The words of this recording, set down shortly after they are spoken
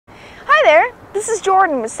there, this is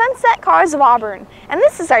Jordan with Sunset Cars of Auburn, and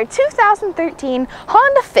this is our 2013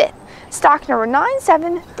 Honda Fit, stock number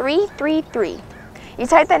 97333. You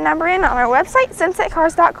type that number in on our website,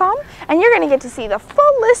 sunsetcars.com, and you're going to get to see the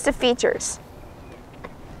full list of features.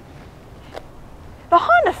 The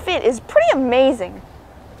Honda Fit is pretty amazing.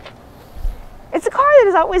 It's a car that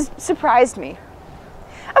has always surprised me.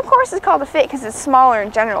 Of course it's called a Fit because it's smaller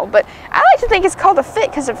in general, but I like to think it's called a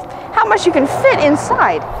Fit because of how much you can fit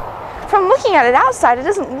inside. From looking at it outside, it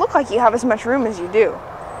doesn't look like you have as much room as you do,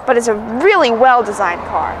 but it's a really well-designed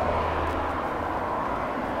car.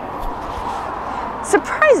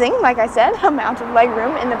 Surprising, like I said, amount of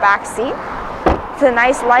legroom in the back seat. It's a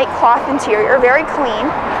nice light cloth interior, very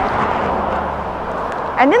clean.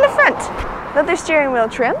 And in the front, leather steering wheel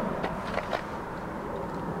trim.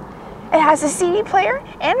 It has a CD player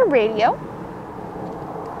and a radio.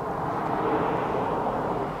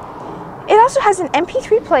 It also has an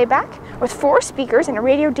MP3 playback with 4 speakers and a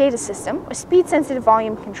radio data system with speed-sensitive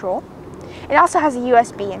volume control. It also has a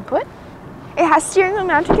USB input. It has steering wheel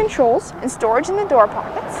mounted controls and storage in the door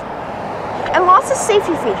pockets. And lots of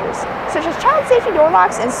safety features, such as child safety door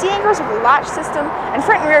locks and C-anchors with a latch system and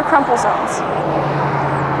front and rear crumple zones.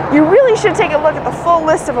 You really should take a look at the full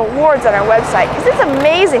list of awards on our website because it's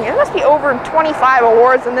amazing. There must be over 25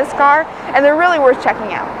 awards in this car, and they're really worth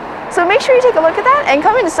checking out. So make sure you take a look at that and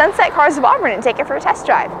come into Sunset Cars of Auburn and take it for a test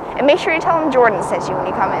drive. And make sure you tell them Jordan sent you when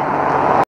you come in.